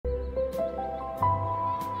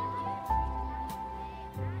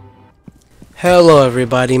Hello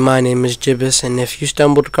everybody, my name is Jibis, and if you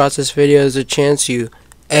stumbled across this video, there's a chance you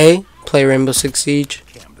A. Play Rainbow Six Siege,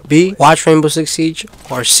 B. Watch Rainbow Six Siege,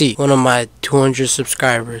 or C. One of my 200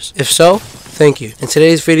 subscribers. If so, thank you. In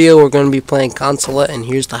today's video, we're going to be playing Consulate, and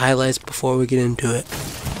here's the highlights before we get into it.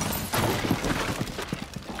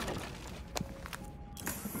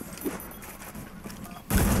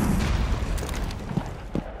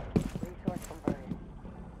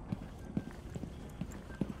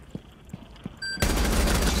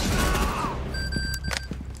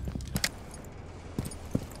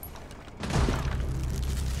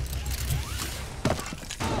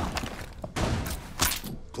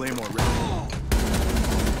 Claymore ready.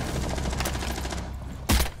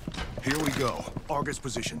 Here we go. Argus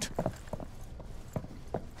positioned.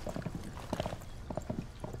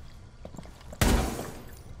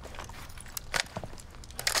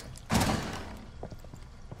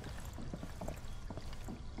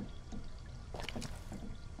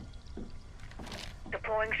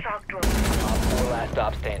 Deploying shock drone. Last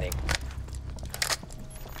stop standing.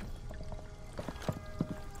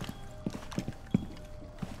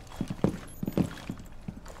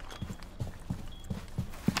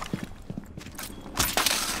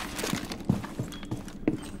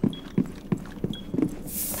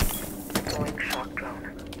 Deploying shock drone.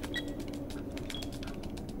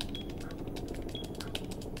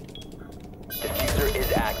 Diffuser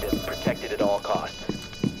is active, protected at all costs.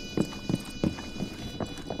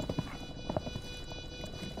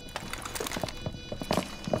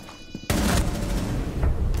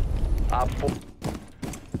 Op 4.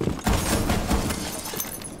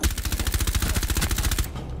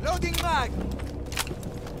 Loading mag!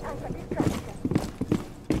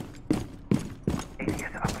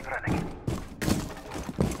 ACS up and running.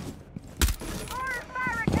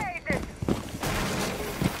 Barricaded!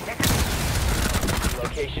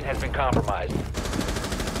 Location has been compromised.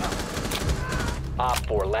 Op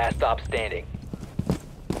 4, last stop standing.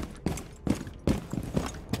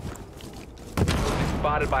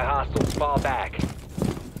 Spotted by hostiles, fall back.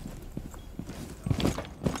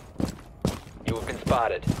 You have been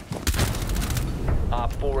spotted.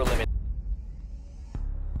 Op 4 eliminated.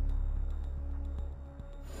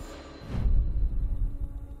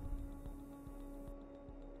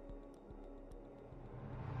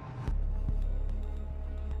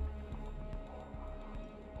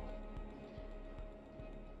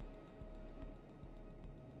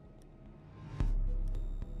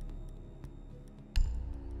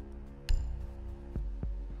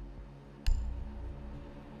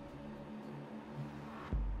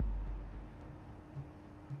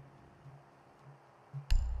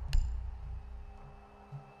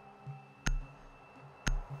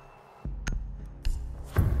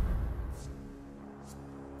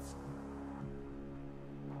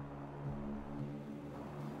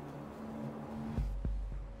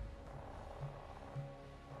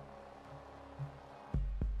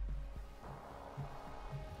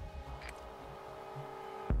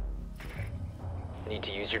 Need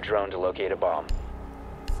to use your drone to locate a bomb.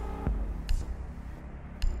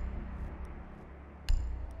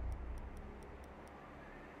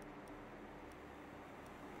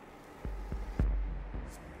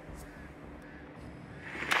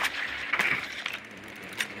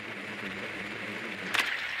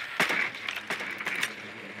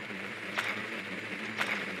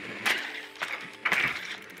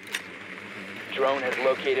 Drone has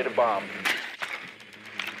located a bomb.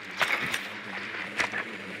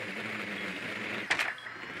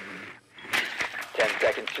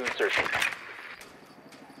 Seconds to insertion.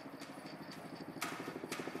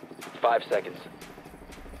 5 seconds.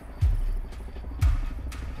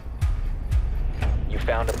 You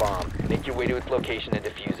found a bomb. Make your way to its location and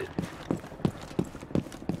defuse it.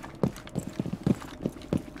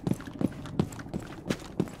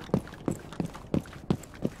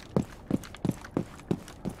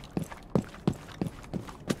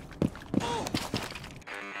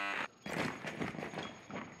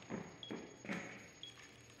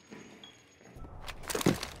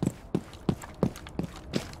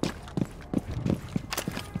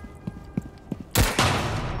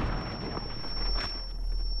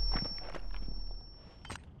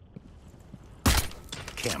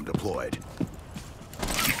 Cam deployed.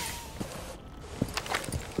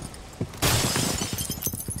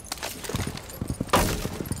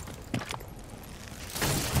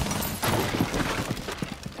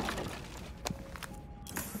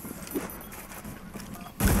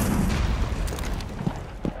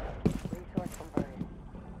 Resource converted.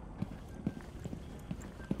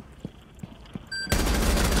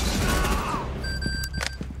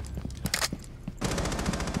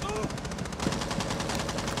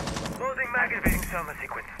 on the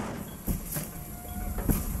sequence.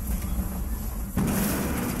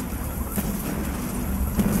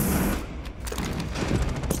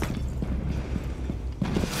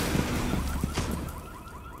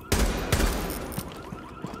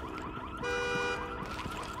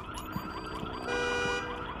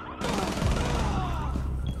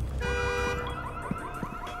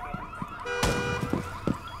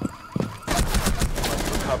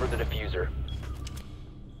 Recover the diffuser.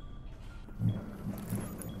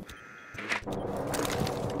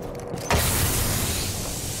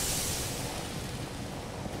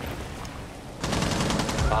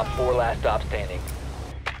 Op 4 last stop standing.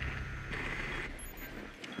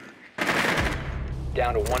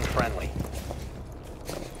 Down to one friendly.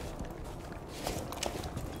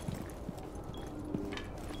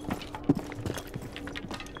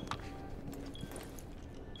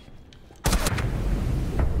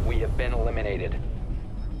 We have been eliminated.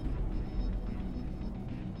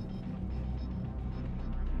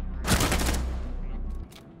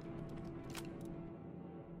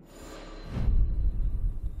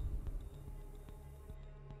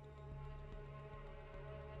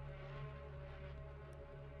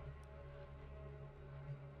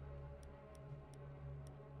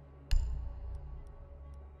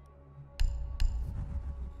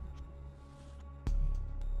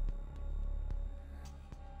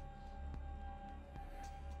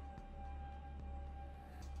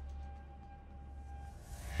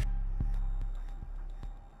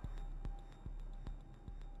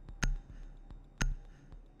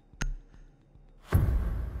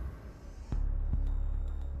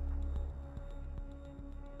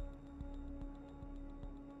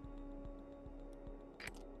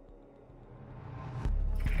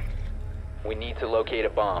 We need to locate a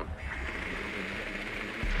bomb.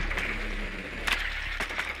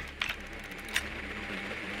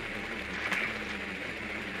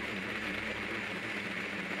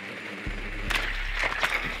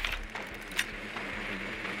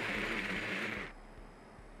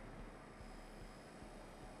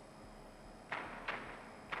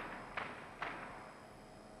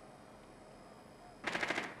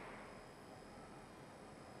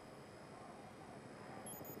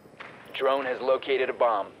 Drone has located a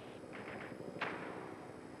bomb.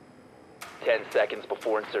 10 seconds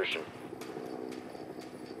before insertion.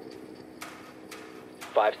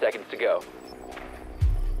 5 seconds to go.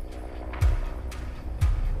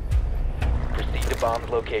 Proceed to bomb's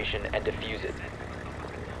location and defuse it.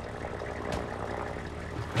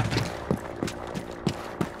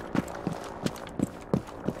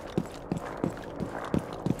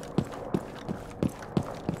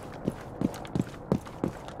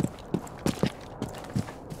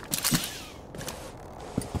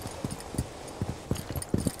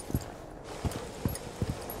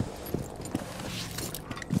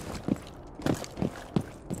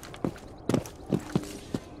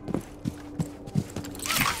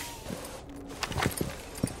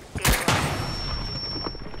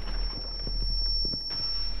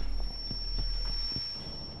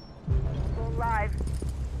 Live.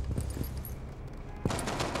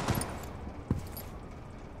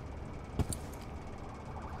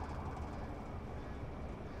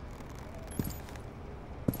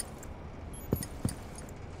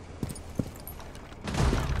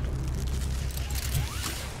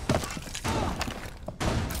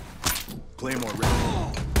 Claymore ready.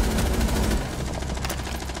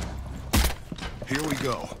 Here we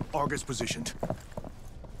go. Argus positioned.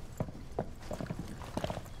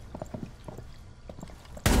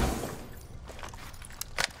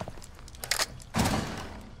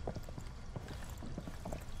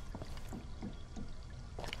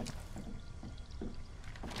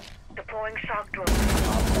 Deploying shock drone.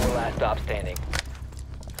 Op 4 last stop standing.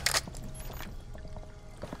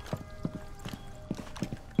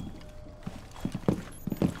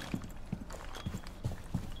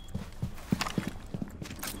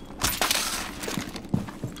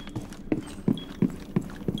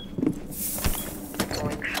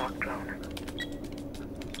 Deploying shock drone.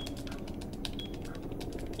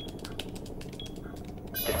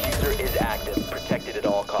 Diffuser is active, protected at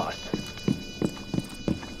all costs.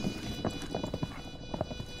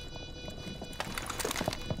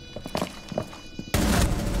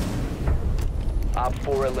 Op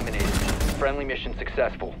 4 eliminated. Friendly mission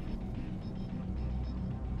successful.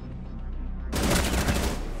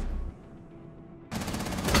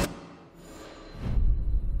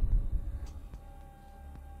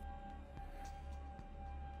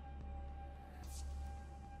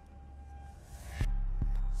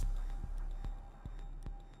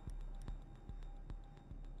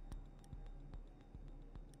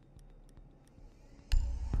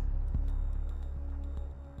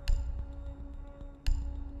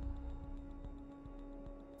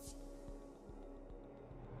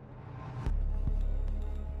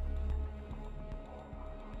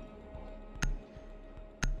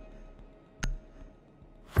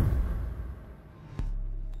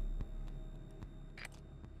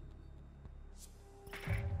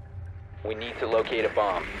 We need to locate a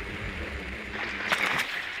bomb.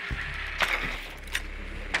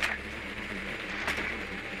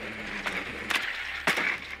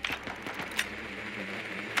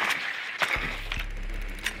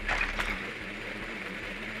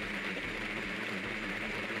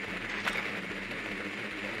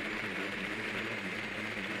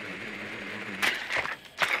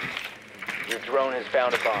 Your drone has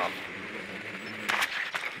found a bomb.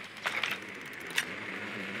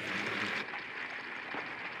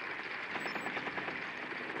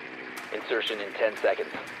 Insertion in 10 seconds.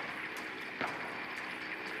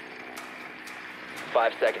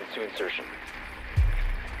 5 seconds to insertion.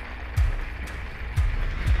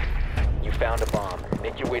 You found a bomb.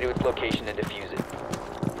 Make your way to its location and defuse it.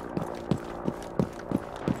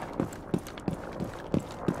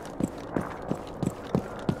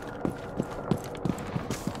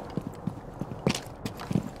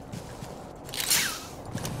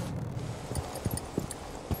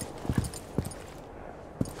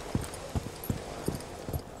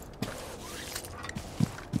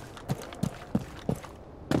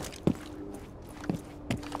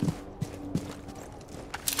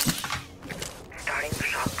 Starting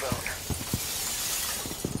shock drone.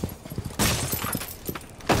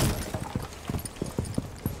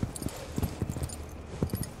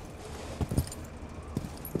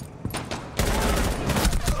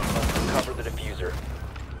 Cover the diffuser.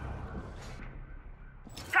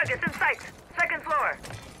 Target's in sight. Second floor.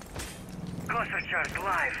 Cluster charge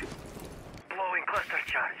live. Blowing cluster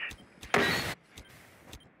charge.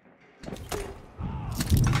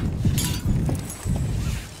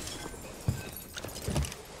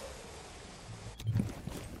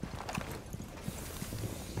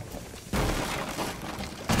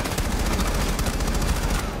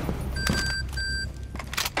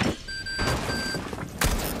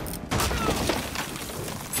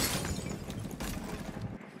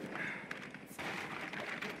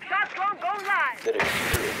 Shock drone go live. The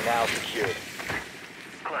diffuser is now secured.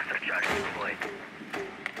 Cluster charge deployed.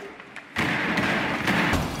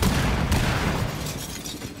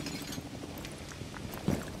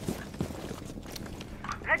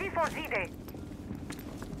 Ready for Z-Day.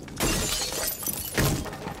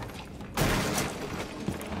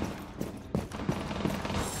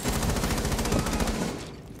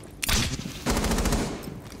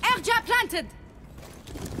 Airjab planted!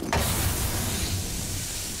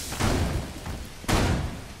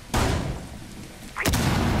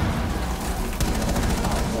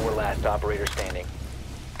 Four last operator standing.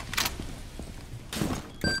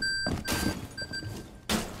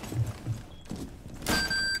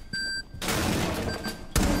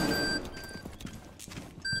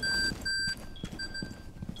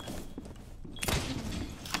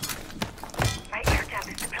 My aircraft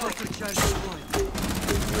is deployed.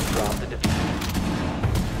 You drop the diffuser.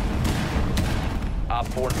 Op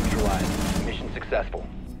 4 neutralized. Mission successful.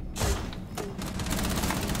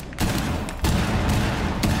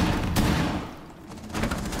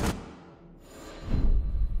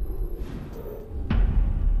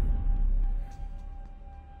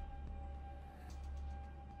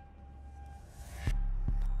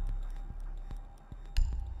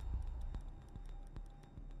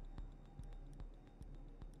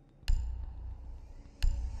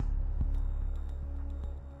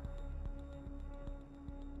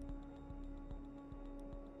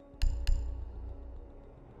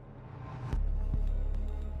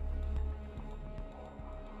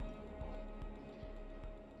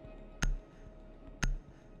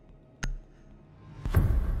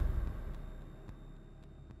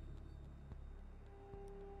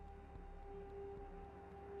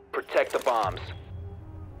 Protect the bombs.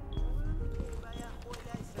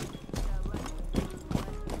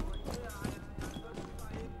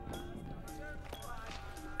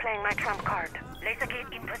 Playing my trump card. Laser gate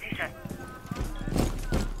in position.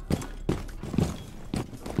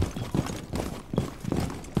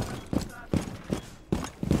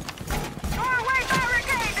 Doorway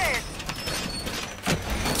barricaded!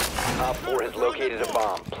 Op 4 has located a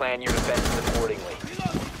bomb. Plan your defenses accordingly.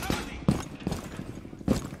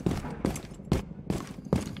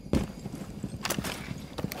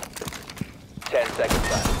 Ten seconds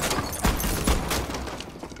left.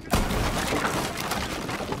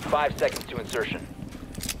 5 seconds to insertion.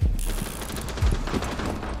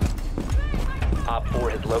 Op 4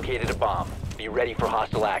 has located a bomb. Be ready for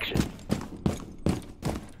hostile action.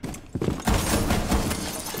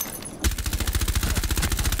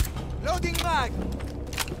 Loading mag!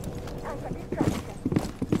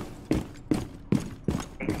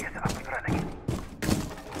 Areas up and running.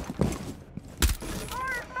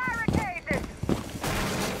 Door barricaded!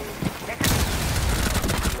 Let's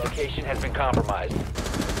Mission has been compromised.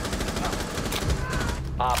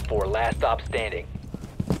 Op 4, last stop standing.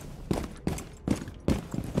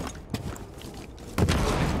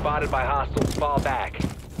 Spotted by hostiles. Fall back.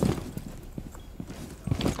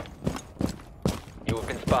 You have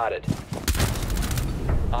been spotted.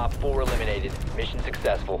 Op 4 eliminated. Mission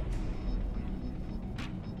successful.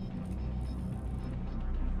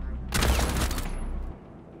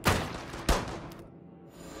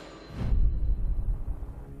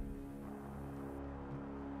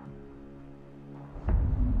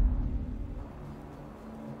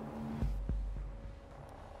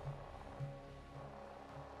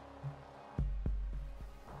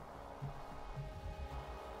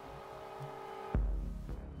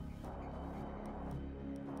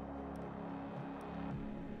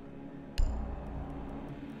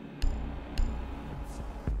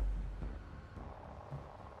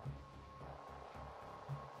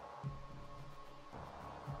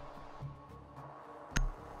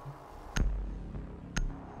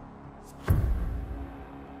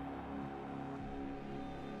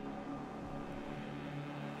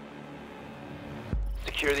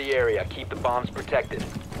 Secure the area. Keep the bombs protected.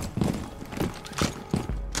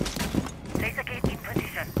 Laser gate in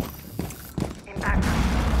position. Impact.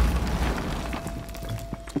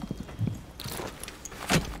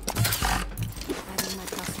 Adding my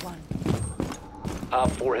 +1.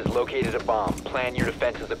 Op 4 has located a bomb. Plan your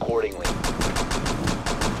defenses accordingly.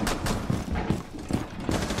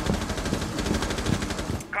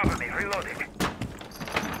 Cover me. Reloading.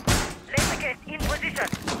 Laser gate in position.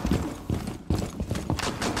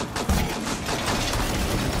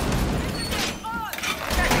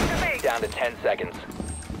 Down to 10 seconds.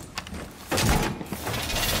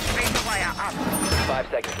 Razor wire up. 5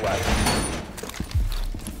 seconds left.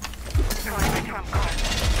 Throwing my trump card.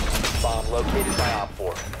 Bomb located by Op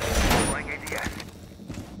 4. Throwing ADS.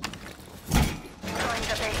 Throwing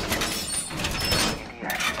the bait.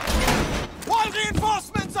 ADS. All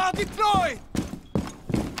reinforcements are deployed!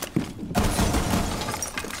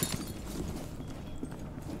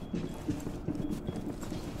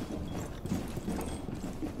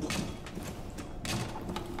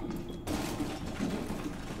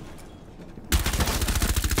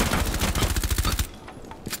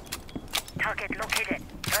 Target located.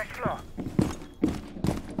 First floor.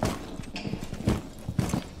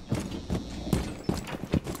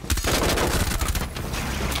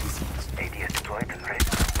 ADS deployed and ready.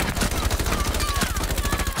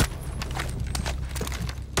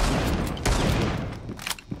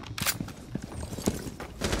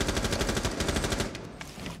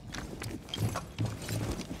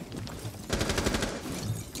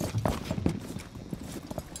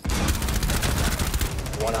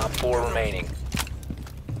 One Op 4 remaining.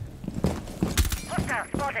 Hostile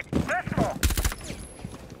spotted.